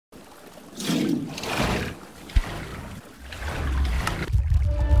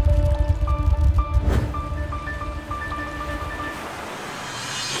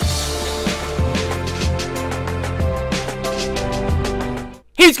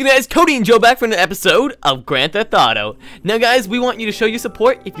going guys? Cody and Joe back for an episode of Grand Theft Auto. Now guys, we want you to show your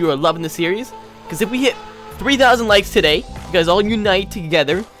support if you are loving the series, because if we hit 3,000 likes today, you guys all unite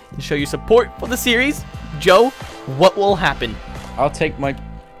together and show your support for the series. Joe, what will happen? I'll take my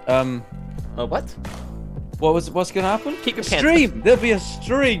What? What's gonna happen? Keep your pants. Stream. There'll be a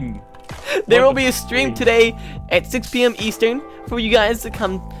stream. There will be a stream today at 6 p.m. Eastern for you guys to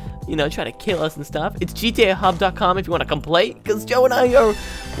come, you know, try to kill us and stuff. It's GTAHub.com if you want to come play, because Joe and I are,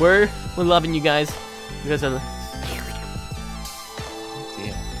 we're loving you guys. You guys are.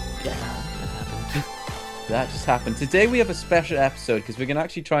 That just happened. Today we have a special episode because we're gonna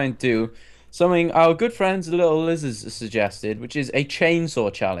actually try and do something our good friends Little Liz has suggested, which is a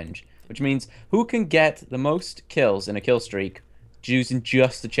chainsaw challenge. Which means who can get the most kills in a kill streak using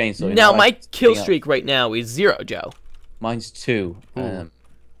just the chainsaw. Now my kill streak right now is 0, Joe. Mine's 2.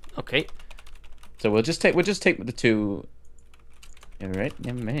 Okay. So we'll just take the 2. Alright,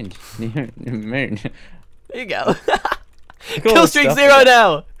 never mind. There you go. Kill streak 0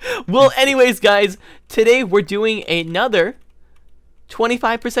 now. Well, anyways, guys, today we're doing another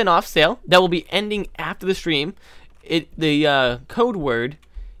 25% off sale that will be ending after the stream. The code word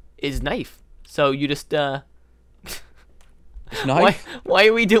is knife. So you just Knife? Why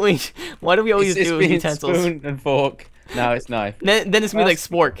are we doing? Why do we always do utensils? Spoon and fork. No, it's knife. Then it's gonna be like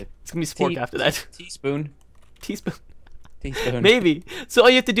spork. It's gonna be spork after that. Teaspoon. Teaspoon. Teaspoon. Maybe. So all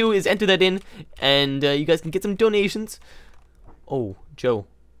you have to do is enter that in, and you guys can get some donations. Oh, Joe.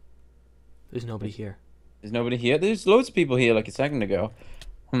 There's nobody here. There's nobody here. There's loads of people here like a second ago.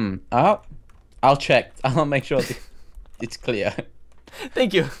 I'll check. I'll make sure it's clear.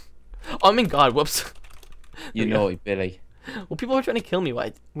 Thank you. Oh, I mean, God, whoops. You naughty Billy. Well, people were trying to kill me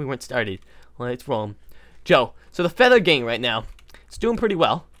while we weren't started. Well, it's wrong. Joe, so the Feather Gang right now, it's doing pretty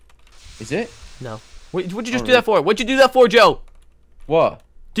well. Is it? No. What'd you just do that for? What'd you do that for, Joe? What?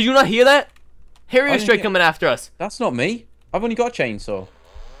 Did you not hear that? Harrier strike coming after us. That's not me. I've only got a chainsaw.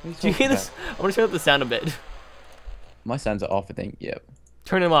 Do you hear this? I want to turn up the sound a bit. My sounds are off, I think. Yep.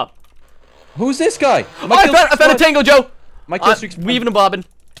 Turn him up. Who's this guy? I found a tango, Joe! My kill streak's weaving and bobbing.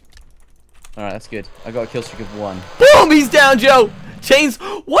 Alright, that's good. I got a kill streak of 1. Boom! He's down, Joe! Chains.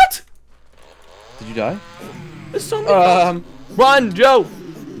 What? Did you die? There's so many. Run, Joe!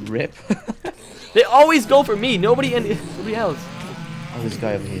 Rip. They always go for me. Nobody else. Oh, there's a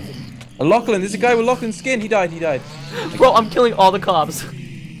guy over here. A Lachlan. There's a guy with Lachlan's skin. He died. Bro, I'm killing all the cops.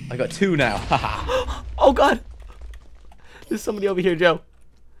 I got 2 now. Haha. Oh, God. There's somebody over here, Joe.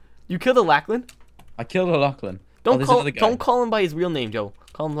 You killed a Lachlan? I killed a Lachlan. Don't call him by his real name, Joe.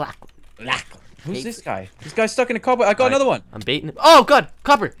 Call him Lachlan. Who's this guy? This guy's stuck in a cobweb. I got another one. I'm baiting him. Oh, God.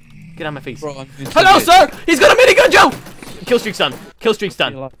 Copper. Get out of my face. Bro, hello, sir. He's got a minigun, Joe. Kill streak's done. Kill streak's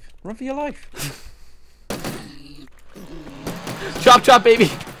done. Run for your life. Chop, chop, baby.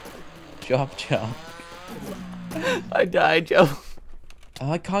 Chop, chop. I died, Joe.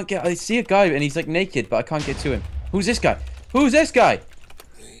 I can't get... I see a guy and he's like naked, but I can't get to him. Who's this guy? Who's this guy?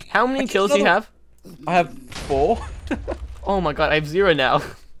 How many kills do you have? I have 4. Oh my God, I have 0 now.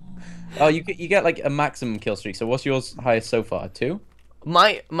 Oh, you get like a maximum kill streak. So what's yours highest so far? 2?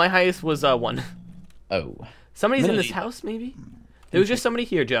 My highest was 1. Oh. Somebody's in this house, maybe? There was just somebody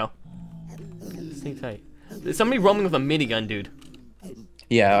here, Joe. Stay tight. There's somebody roaming with a minigun, dude.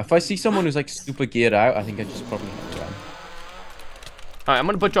 Yeah, if I see someone who's like super geared out, I think I just probably have to run. Alright, I'm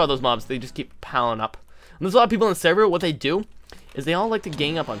gonna butcher all those mobs. They just keep piling up. And there's a lot of people in the server. What they do is they all like to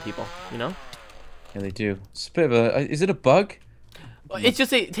gang up on people, you know? Yeah, they do. It's a bit of a... Is it a bug? It's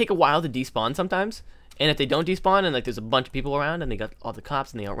just they take a while to despawn sometimes. And if they don't despawn and like there's a bunch of people around and they got all the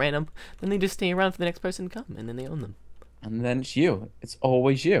cops and they outran them, then they just stay around for the next person to come and then they own them. And then it's you. It's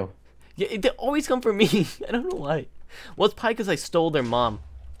always you. Yeah, they always come for me. I don't know why. Well, it's probably because I stole their mom.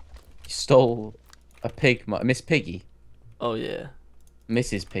 You stole a pig, Miss Piggy. Oh, yeah.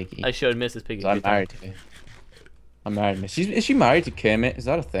 Mrs. Piggy. I showed Mrs. Piggy. I'm married to her. I'm married to her. Is she married to Kermit? Is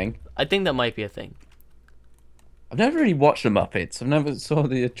that a thing? I think that might be a thing. I've never really watched the Muppets. I've never saw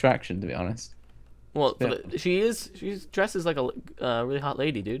the attraction, to be honest. Well, she's dressed as like a really hot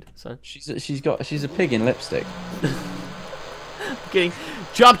lady, dude. So she's a pig in lipstick. Kidding.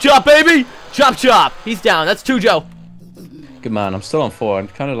 Chop, chop, baby! Chop, chop! He's down. That's 2, Joe. Good man. I'm still on 4. I'm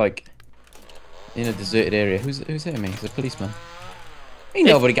kind of like in a deserted area. Who's hitting me? It's a policeman. Ain't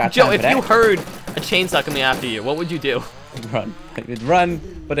nobody got time Joe, for that. if you heard a chainsaw coming after you, what would you do? Run. Run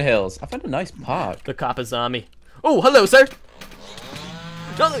for the hills. I found a nice park. The cop is on me. Oh, hello, sir.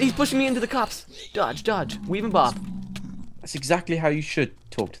 No, he's pushing me into the cops. Dodge, dodge. Weave and bob. That's exactly how you should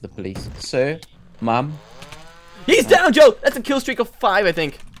talk to the police. Sir, ma'am. He's down, Joe! That's a kill streak of 5, I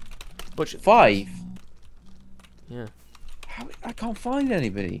think. Butch. 5? Yeah. I can't find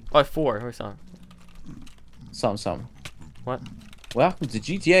anybody. Oh, 4 or something. Something. What? Welcome to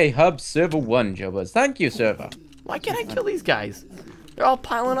GTA Hub Server 1, Jobbers. Thank you, server. Why can't I kill these guys? They're all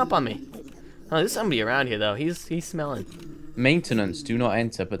piling up on me. Oh, there's somebody around here though. He's smelling. Maintenance, do not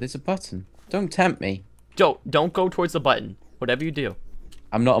enter, but there's a button. Don't tempt me. Joe, don't go towards the button. Whatever you do.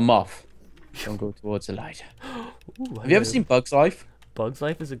 I'm not a moth. Don't go towards the light. Ooh, Have you ever seen Bug's Life? Bug's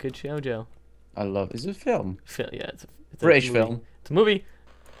Life is a good show, Joe. I love. Is it a film? Yeah, it's a British movie. film. It's a movie.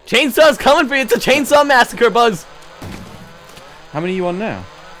 Chainsaw's coming for you. It's a chainsaw massacre, Buzz. How many are you on now?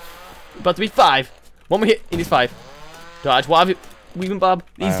 About to be 5. One more hit. He needs 5. Dodge, wob, weaving bob.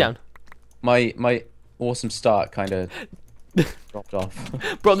 He's down. My awesome start kind of dropped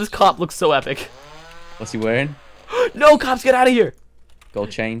off. Bro, this cop looks so epic. What's he wearing? No, cops, get out of here. Gold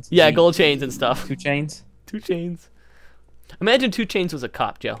chains? Yeah, gold chains and stuff. 2 chains? 2 chains. Imagine 2 Chains was a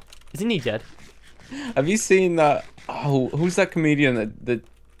cop, Joe. Isn't he dead? Have you seen that? Oh, who's that comedian that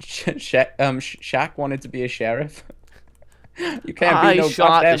Shaq wanted to be a sheriff? You can't be no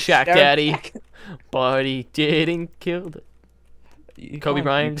shot the goddamn Shaq sheriff. Daddy, but he didn't kill the Kobe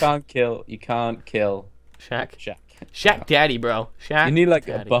Bryant. You can't kill Shaq. Shaq. Shaq Daddy, bro. Shaq. You need like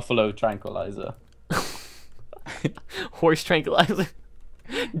Daddy. a buffalo tranquilizer. Horse tranquilizer.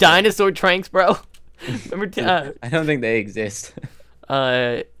 Dinosaur tranks, bro. Remember? I don't think they exist.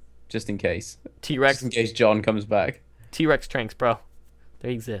 Just in case. T-Rex. Just in case John comes back. T-Rex tranks, bro.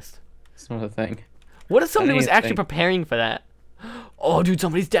 They exist. It's not a thing. What if somebody was actually thing. preparing for that? Oh, dude,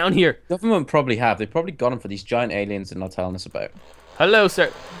 somebody's down here. Government probably have. They probably got them for these giant aliens they're not telling us about. Hello,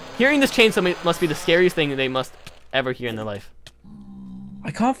 sir. Hearing this chainsaw must be the scariest thing they must ever hear in their life.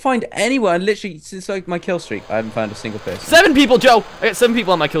 I can't find anyone. Literally, since like my kill streak, I haven't found a single person. 7 people, Joe. I got 7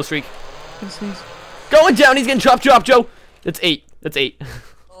 people on my kill streak. Going down. He's getting chopped, Joe. That's 8. That's 8.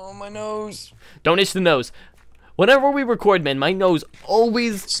 Oh, my nose. Don't itch the nose. Whenever we record, man, my nose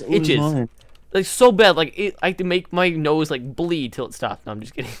always itches. Mine. Like, so bad. Like, I have to make my nose, like, bleed till it stops. No, I'm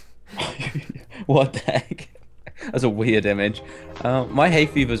just kidding. What the heck? That's a weird image. My hay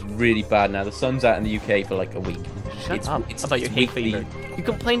fever's really bad now. The sun's out in the UK for like a week. Shut up about your hay fever. You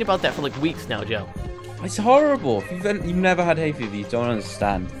complained about that for, like, weeks now, Joe. It's horrible. If you've never had hay fever, you don't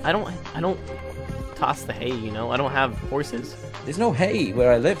understand. I don't toss the hay, you know? I don't have horses. There's no hay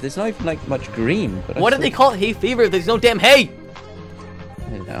where I live. There's not even like much green. But What do they call it? Hay fever? There's no damn hay! I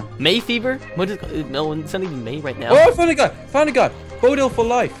don't know. May fever? What is no, it's not even May right now. Oh, I found a guy! Found a guy! Bodil for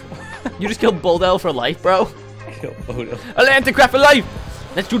life! You just killed Boldell for life, bro. Kill Bodil. Atlanticraft for life!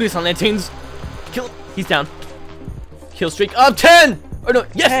 Let's do this, Atlanteans. Kill. He's down. Kill streak of 10! Or no,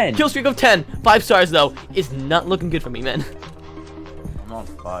 yes! 10. Kill streak of 10. 5 stars, though. It's not looking good for me, man. I'm on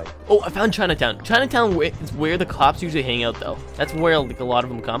 5. Oh, I found Chinatown. Chinatown is where the cops usually hang out, though. That's where like a lot of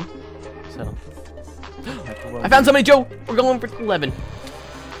them come. So. I found somebody, Joe! We're going for 11.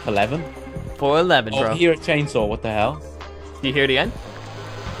 11? For 11, bro. Oh, hear a chainsaw. What the hell? Do you hear it again?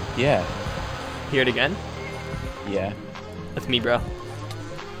 Yeah. Hear it again? Yeah. That's me, bro.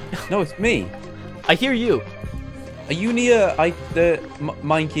 No, it's me. I hear you. Are you near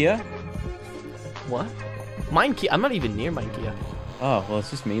mine Kia? What? Mine Kia? I'm not even near Mine Kia. Oh, well, it's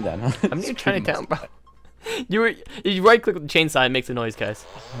just me then. I'm near Chinatown, bro. You right click with the chainsaw and it makes a noise, guys.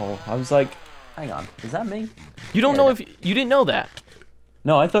 Oh, I was like, hang on, is that me? You don't know if you didn't know that.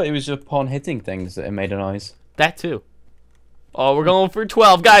 No, I thought it was just upon hitting things that it made a noise. That too. Oh, we're going for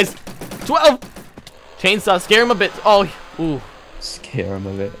 12, guys. 12. Chainsaw, scare him a bit. Oh, ooh. Scare him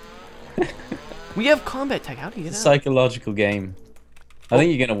a bit. We have combat tech. How do you get out? Psychological game. I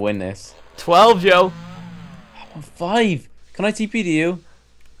think you're gonna win this. 12, Joe. I'm on 5. Can I TP to you?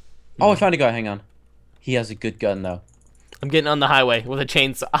 Oh, I found a guy. Hang on. He has a good gun though. I'm getting on the highway with a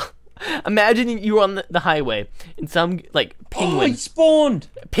chainsaw. Imagine you were on the highway and some like penguin. Oh, he spawned.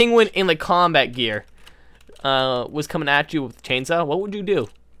 Penguin in like combat gear. Was coming at you with a chainsaw. What would you do?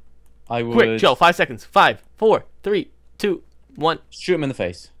 I would. Quick, Joe. 5 seconds. 5, 4, 3, 2, 1. Shoot him in the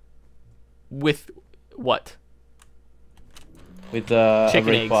face. With what? With a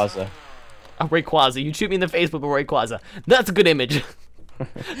Chicken eggs. Rayquaza. A Rayquaza. You shoot me in the face with a Rayquaza. That's a good image.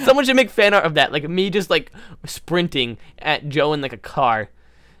 Someone should make fan art of that, like me just like sprinting at Joe in like a car,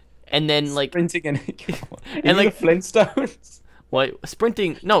 and then like Sprinting in and like Flintstones. what?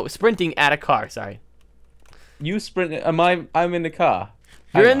 Sprinting? No, sprinting at a car. Sorry. You sprint. I'm in the car.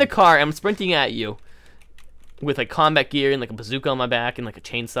 You're Hang in the on. car. I'm sprinting at you, with like combat gear and like a bazooka on my back and like a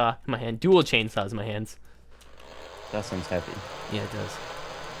chainsaw in my hand. Dual chainsaws in my hands. That sounds heavy. Yeah, it does.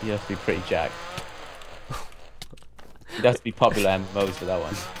 You have to be pretty jacked. You'd have to be popular MMOs for that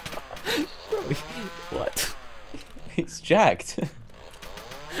one. What? He's jacked.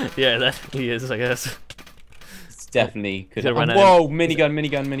 Yeah, that he is, I guess. definitely could He's have. gonna run Whoa,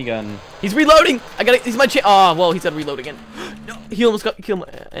 minigun. He's reloading. I got it. He's my chance. Oh, well, he's got to reload again. No, he almost got killed.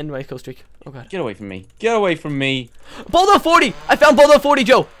 End my kill streak. Oh god. Get away from me. Get away from me. Boulder 40. I found Boulder 40,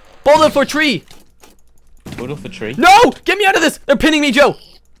 Joe. Boulder for tree. Boulder for tree. No, get me out of this. They're pinning me, Joe.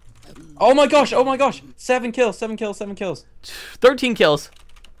 Oh my gosh. 7 kills. 13 kills.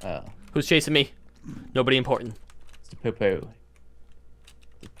 Oh, Who's chasing me? Nobody important. it's the poo-poo.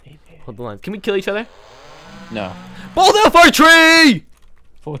 Hold the line. Can we kill each other? No. Boulder for tree.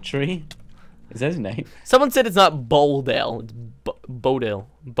 For tree? Is that his name? Someone said it's not Bowdale. It's Bowdale.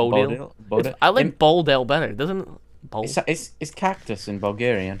 Bodil? I like Bowdale better. Doesn't Bowl? It's cactus in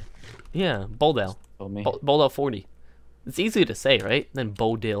Bulgarian. Yeah, Bowdale. Told me. Bowdale 40. It's easier to say, right? Than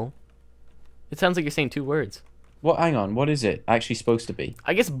Bowdale. It sounds like you're saying two words. What? Hang on. What is it actually supposed to be?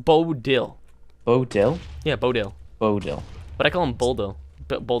 I guess Bowdale. Bodil? Yeah, Bowdale. Bodil. But I call him Bowdale.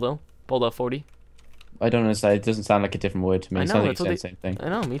 Bowdale. Bowdale 40. I don't understand. It doesn't sound like a different word to me. I It know, sounds like that's you what said the same thing. I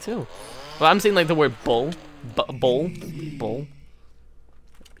know, me too. Well, I'm saying like the word bowl. Bowl.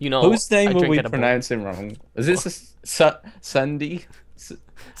 You know, Whose name I were drink we out of bowl. pronouncing wrong? Is this Sunday? It's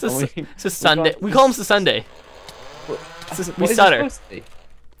a Sunday. We call him the Sunday. We stutter.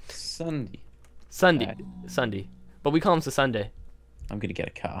 Sunday. Sunday. But we call him the Sunday. I'm gonna get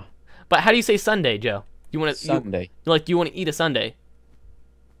a car. But how do you say Sunday, Joe? You want to Sunday. do you want to eat a Sunday?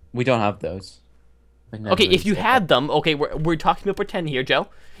 We don't have those. Okay, if you had them, okay, we're talking about pretend here, Joe.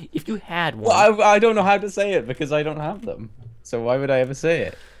 If you had one, well, I don't know how to say it because I don't have them. So why would I ever say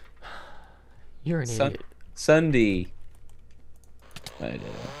it? You're an idiot. Sunday. I don't know.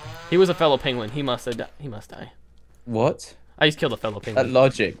 He was a fellow penguin. He must die. What? I just killed a fellow penguin. That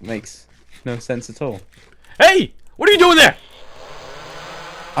logic makes no sense at all. Hey, what are you doing there?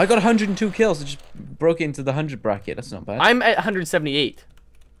 I got 102 kills. I just broke into the 100 bracket. That's not bad. I'm at 178.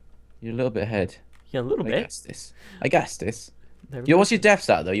 You're a little bit ahead. Yeah, a little bit. I guessed this. There we Yo, go. what's your deaths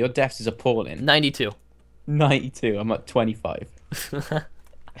at though? Your deaths is appalling. 92. 92. I'm at 25.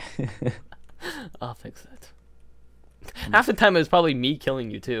 I'll fix that. Half the time it was probably me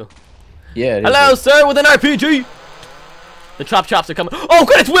killing you too. Yeah. it is Hello, it. sir, with an RPG. The chops are coming. Oh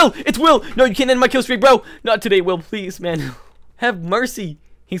god, it's Will! It's Will! No, you can't end my kill streak, bro. Not today, Will. Please, man. Have mercy.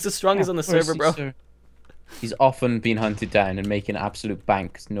 He's the strongest on the server, bro. Sir. He's often been hunted down and making absolute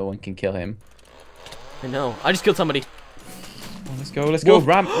bank 'cause no one can kill him. I know. I just killed somebody. Oh, let's go. Let's go.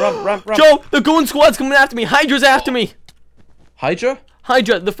 Ramp. Joe, the goon squad's coming after me. Hydra's after me. Hydra?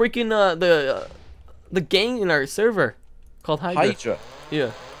 Hydra, the freaking the gang in our server called Hydra. Hydra.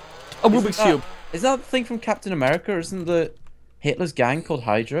 Yeah. A Rubik's Cube. Is that the thing from Captain America? Isn't the Hitler's gang called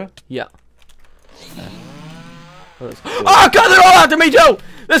Hydra? Yeah. Oh god, they're all after me, Joe!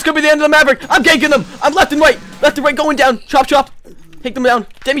 This could be the end of the Maverick. I'm ganking them. I'm left and right going down. Chop. Take them down.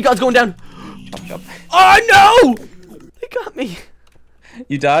 Demigod's going down. Chop. Oh no! They got me.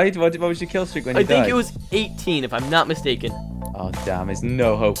 You died? What was your kill streak when you died? I think it was 18, if I'm not mistaken. Oh damn, there's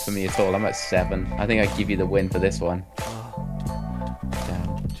no hope for me at all. I'm at 7. I think I give you the win for this one.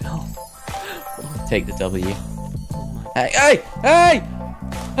 Damn. Joe. Take the W. Hey!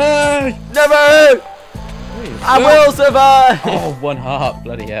 Never! I will survive! Oh, 1 heart.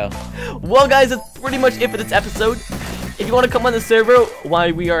 Bloody hell. Well, guys, that's pretty much it for this episode. If you want to come on the server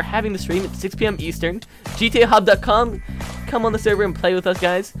while we are having the stream at 6 p.m. Eastern, GTAHub.com, come on the server and play with us,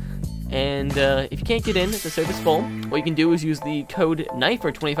 guys. And if you can't get in, if the server's full, what you can do is use the code KNIFE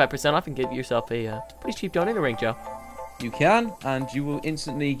for 25% off and get yourself a pretty cheap donator rank, Joe. You can, and you will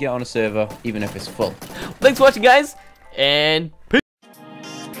instantly get on a server, even if it's full. Thanks for watching, guys, and peace!